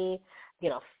mani-pedi,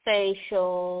 get a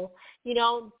facial,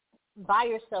 buy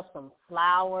yourself some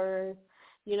flowers,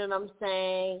 you know what I'm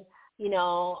saying?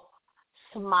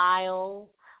 Smile,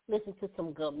 listen to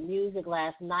some good music.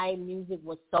 Last night, music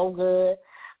was so good.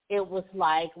 It was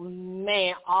like,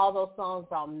 man, all those songs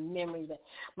brought memories.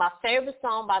 My favorite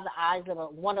song by the Eyes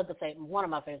of one of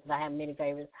my favorites. I have many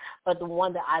favorites, but the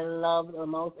one that I love the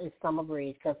most is Summer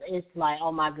Breeze, because it's like,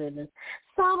 oh my goodness,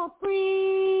 Summer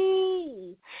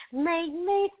Breeze, make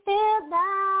me feel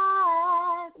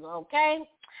nice. Okay.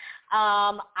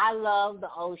 I love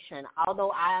the ocean,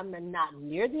 although I am not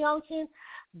near the ocean,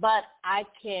 but I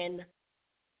can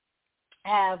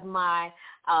have my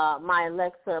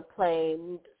Alexa play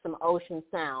some ocean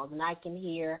sounds, and I can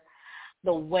hear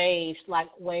the waves, like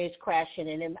waves crashing,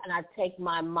 and I take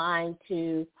my mind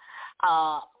to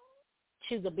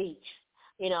the beach,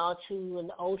 to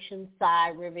an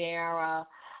oceanside Riviera,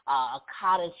 a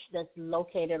cottage that's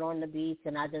located on the beach,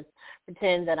 and I just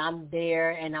pretend that I'm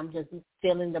there, and I'm just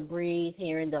feeling the breeze,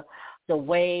 hearing the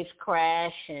waves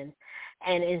crash, and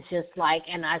it's just like,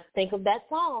 and I think of that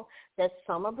song, that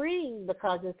Summer Breeze,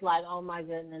 because it's like, oh my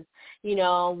goodness,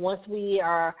 once we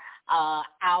are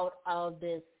out of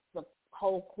the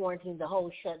whole quarantine, the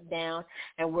whole shutdown,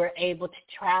 and we're able to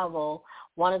travel,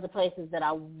 one of the places that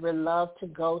I would love to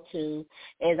go to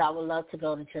is I would love to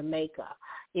go to Jamaica.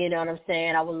 You know what I'm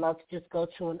saying? I would love to just go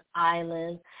to an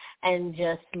island and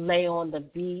just lay on the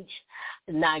beach,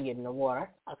 not get in the water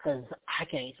because I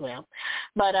can't swim,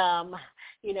 but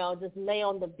just lay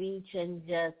on the beach and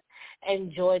just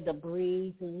enjoy the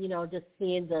breeze and just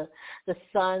seeing the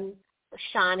sun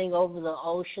shining over the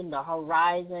ocean, the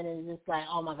horizon, and just like,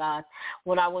 oh my God.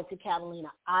 When I went to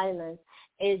Catalina Island,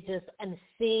 it's just, and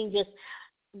seeing just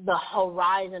the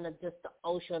horizon of just the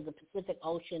ocean, of the Pacific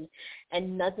Ocean,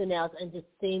 and nothing else, and just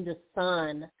seeing the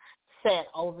sun set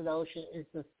over the ocean is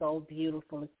just so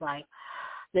beautiful. It's like,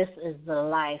 this is the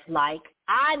life. Like,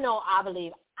 I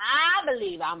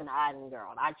believe I'm an island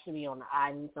girl. I should be on the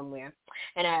island somewhere.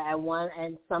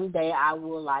 And someday I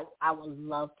would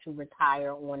love to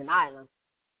retire on an island,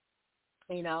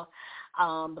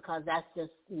 because that's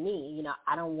just me.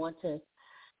 I don't want to,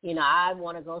 I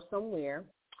want to go somewhere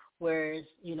where,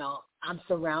 I'm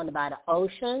surrounded by the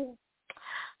ocean,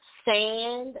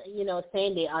 sand,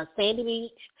 sandy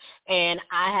beach, and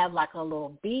I have like a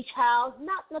little beach house,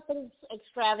 nothing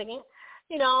extravagant,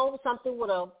 something with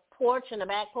a porch and a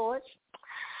back porch,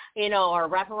 or a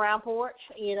wraparound porch,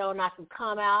 and I can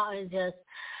come out and just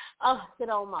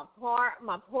sit on my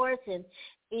porch and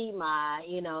eat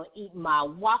my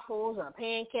waffles or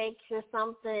pancakes or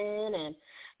something, and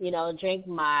drink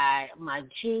my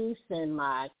juice and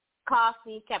my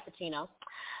coffee, cappuccino.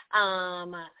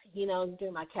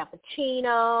 Drink my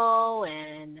cappuccino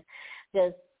and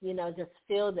just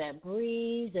feel that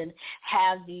breeze and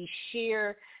have these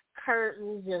sheer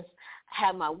curtains, just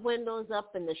have my windows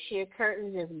up and the sheer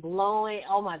curtains just blowing.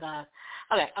 Oh my God.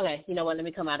 Okay. You know what? Let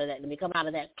me come out of that.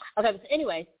 Okay. So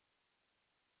anyway,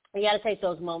 you got to take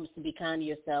those moments to be kind to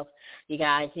yourself, you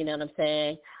guys. You know what I'm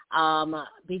saying?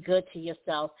 Be good to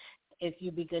yourself. If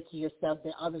you be good to yourself,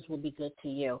 then others will be good to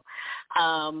you.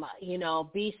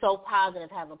 Be so positive,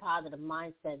 have a positive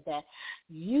mindset that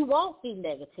you won't see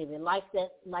negativity. Like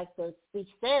the speech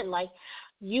said, like,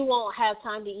 you won't have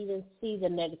time to even see the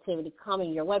negativity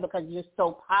coming your way because you're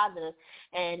so positive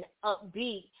and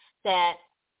upbeat that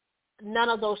none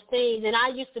of those things. And I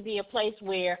used to be a place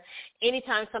where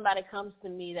anytime somebody comes to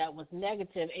me that was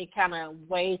negative, it kind of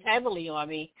weighs heavily on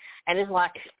me. And it's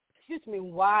like, excuse me,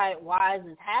 why is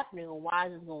this happening, or why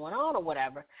is this going on, or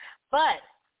whatever. But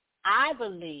I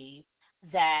believe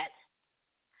that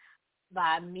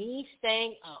by me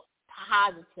staying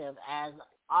positive as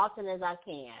often as I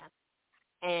can,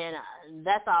 and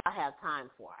that's all I have time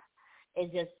for,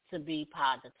 is just to be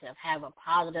positive, have a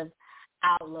positive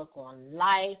outlook on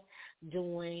life,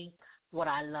 doing what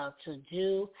I love to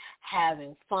do,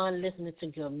 having fun, listening to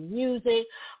good music,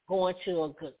 going to a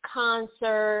good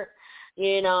concert,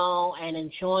 and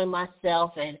enjoying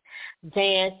myself and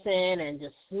dancing and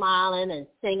just smiling and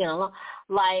singing along.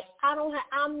 Like,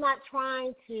 I'm not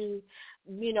trying to,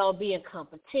 be in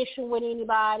competition with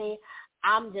anybody.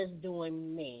 I'm just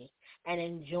doing me and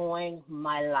enjoying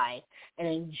my life and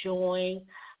enjoying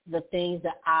the things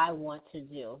that I want to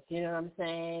do. You know what I'm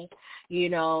saying?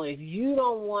 If you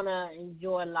don't want to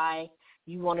enjoy life,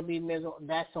 you want to be miserable,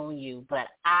 that's on you. But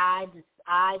I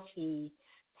choose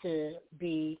to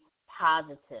be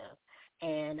positive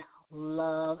and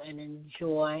love and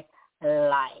enjoy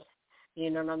life. You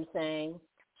know what I'm saying?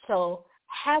 So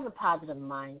have a positive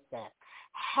mindset.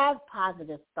 Have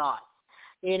positive thoughts.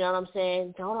 You know what I'm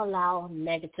saying? Don't allow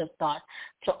negative thoughts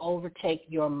to overtake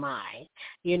your mind.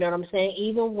 You know what I'm saying?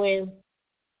 Even when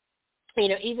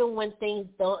things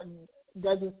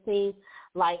doesn't seem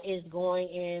like it's going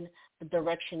in the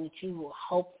direction that you will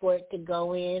hope for it to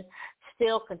go in,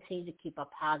 still continue to keep a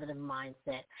positive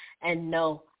mindset and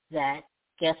know that,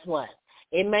 guess what?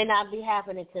 It may not be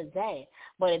happening today,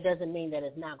 but it doesn't mean that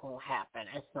it's not going to happen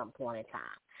at some point in time.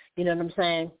 You know what I'm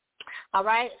saying? All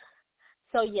right?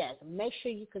 So, yes, make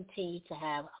sure you continue to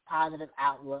have a positive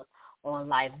outlook on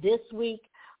life. This week,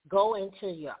 go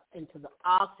into the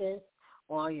office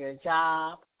or your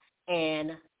job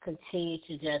and continue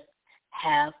to just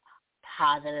have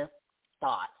positive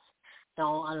thoughts.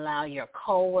 Don't allow your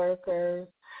coworkers,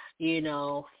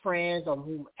 friends or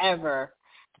whomever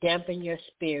dampen your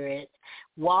spirit.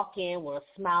 Walk in with a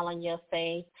smile on your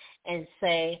face and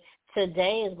say,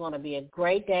 today is going to be a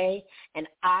great day, and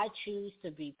I choose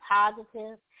to be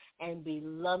positive and be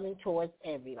loving towards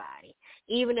everybody.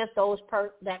 Even if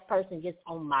that person gets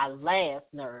on my last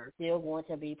nerve, still going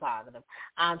to be positive.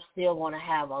 I'm still going to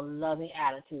have a loving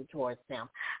attitude towards them.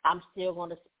 I'm still going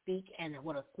to speak and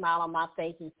with a smile on my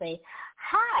face and say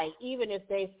hi, even if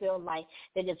they feel like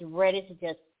they're just ready to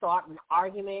just start an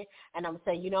argument. And I'm going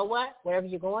to say, you know what? Whatever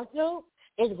you're going through,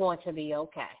 it's going to be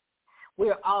okay.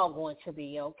 We're all going to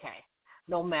be okay,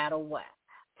 no matter what.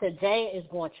 Today is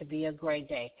going to be a great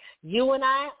day. You and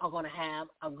I are going to have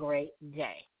a great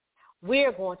day.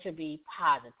 We're going to be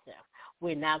positive.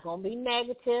 We're not going to be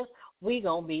negative. We're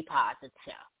going to be positive.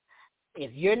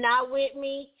 If you're not with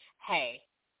me, hey,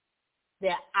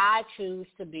 that I choose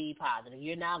to be positive.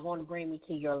 You're not going to bring me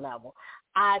to your level.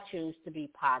 I choose to be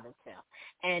positive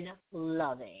and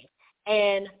loving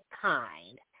and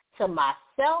kind to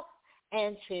myself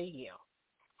and to you.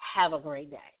 Have a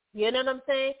great day. You know what I'm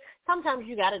saying? Sometimes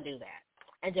you got to do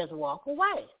that and just walk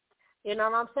away. You know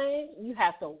what I'm saying? You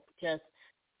have to just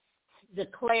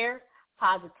declare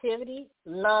positivity,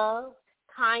 love,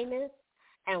 kindness,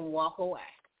 and walk away.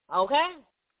 Okay?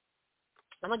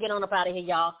 I'm going to get on up out of here,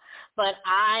 y'all. But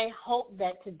I hope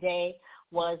that today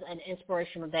was an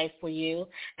inspirational day for you,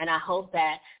 and I hope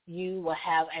that you will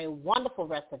have a wonderful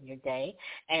rest of your day,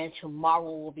 and tomorrow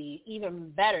will be even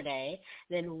better day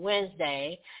than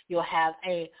Wednesday. You'll have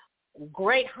a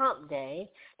great hump day,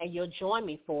 and you'll join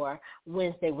me for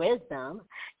Wednesday Wisdom.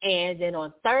 And then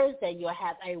on Thursday, you'll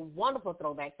have a wonderful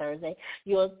Throwback Thursday.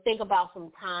 You'll think about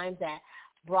some times that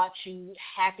brought you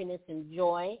happiness and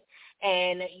joy,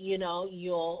 and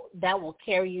that will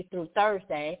carry you through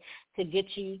Thursday to get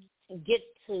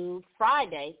to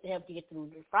Friday, to help you get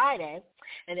through Friday.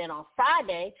 And then on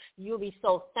Friday, you'll be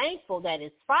so thankful that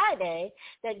it's Friday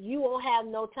that you won't have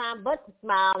no time but to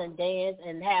smile and dance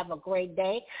and have a great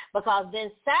day, because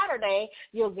then Saturday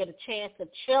you'll get a chance to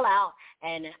chill out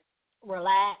and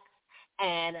relax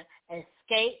and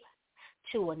escape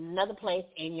to another place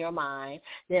in your mind.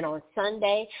 Then on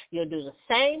Sunday, you'll do the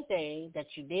same thing that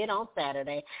you did on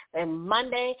Saturday. And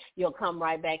Monday, you'll come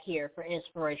right back here for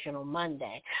Inspirational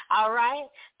Monday. All right?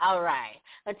 All right.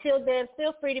 Until then,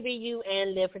 feel free to be you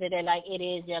and live for today like it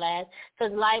is your last,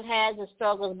 because life has its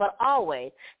struggles, but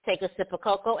always take a sip of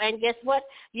cocoa, and guess what?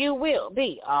 You will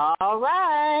be all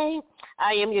right.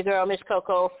 I am your girl, Miss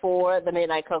Koko, for the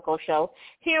Midnight Koko Show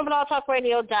here on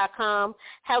blogtalkradio.com.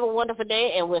 Have a wonderful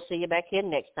day, and we'll see you back here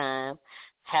next time.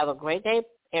 Have a great day,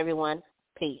 everyone.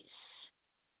 Peace.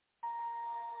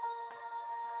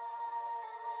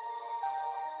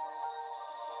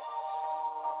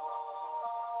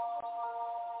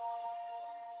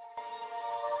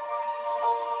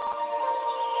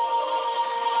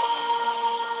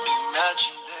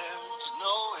 Imagine there's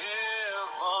no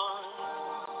heaven.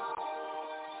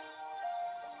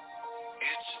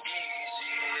 It's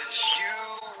easy if you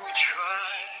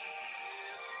try.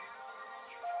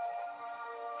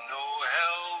 No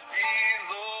hell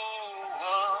below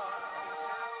us.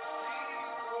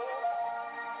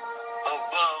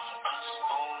 Above us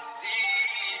only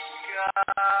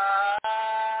sky.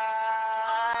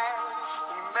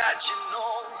 Imagine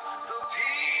all the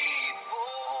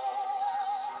people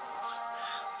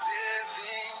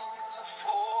living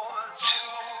for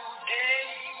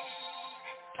today.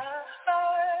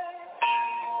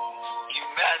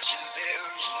 Imagine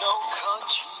there's no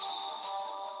country.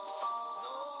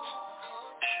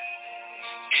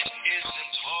 It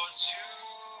isn't hard to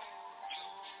do.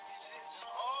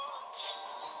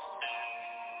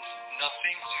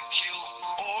 Nothing to kill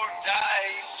or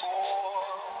die for.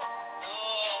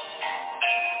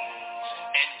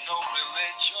 And no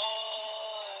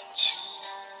religion too.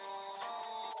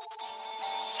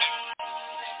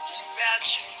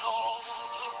 Imagine all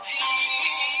the people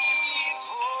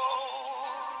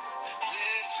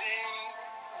living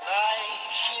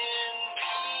life in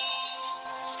peace.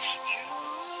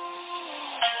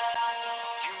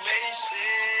 You may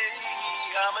say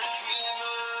I'm a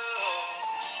dreamer,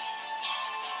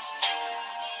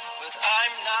 but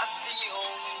I'm not the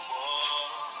only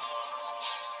one.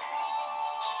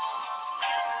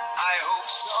 I hope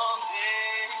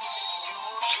someday you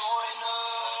will join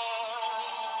us,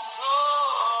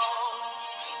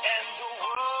 and the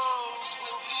world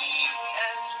will be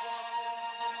as one.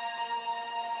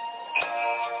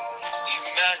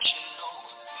 Imagine no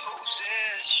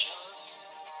possession.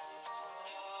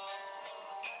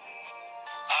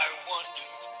 I wonder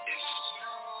if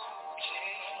you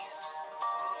can.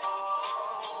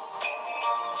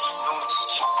 No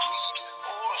need for greed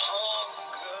or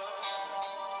hunger.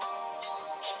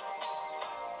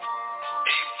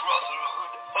 A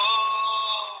brotherhood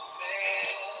of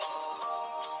men.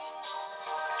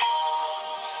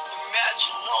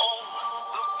 Imagine all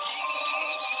the people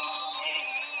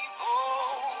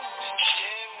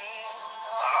sharing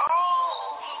all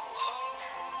the world.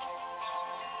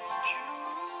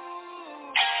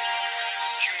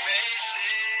 You may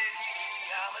say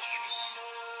I'm a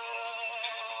dreamer,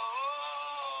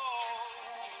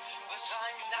 but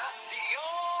I'm not the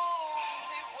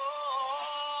only one.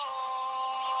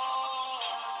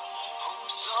 Hope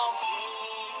someday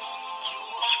you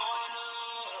will join us,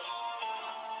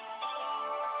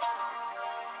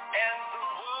 and the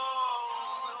world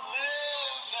will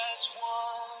live as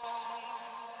one.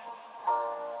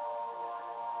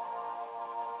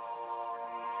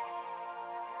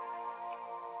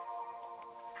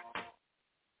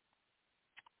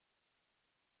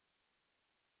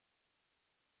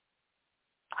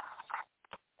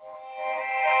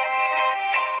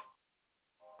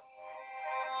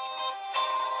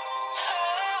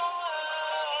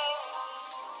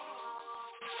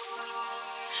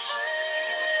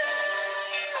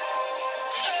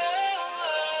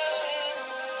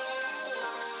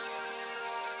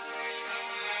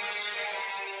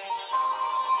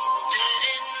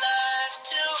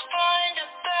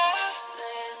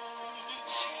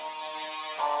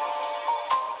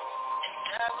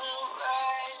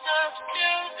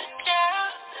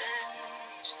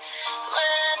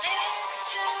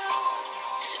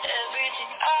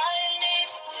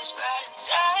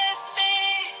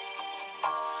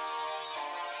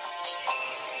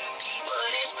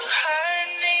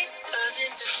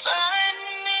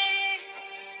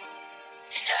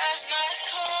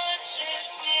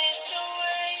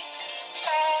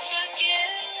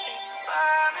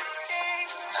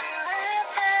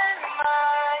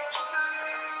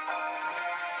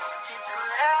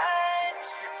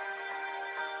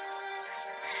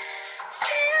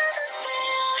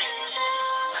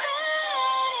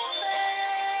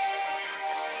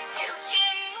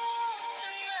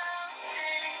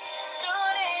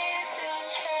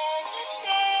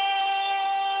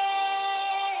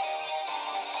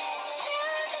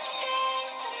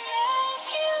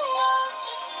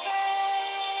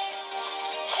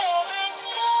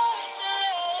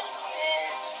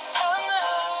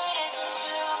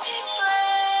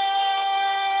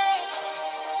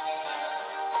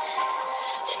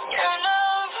 Your love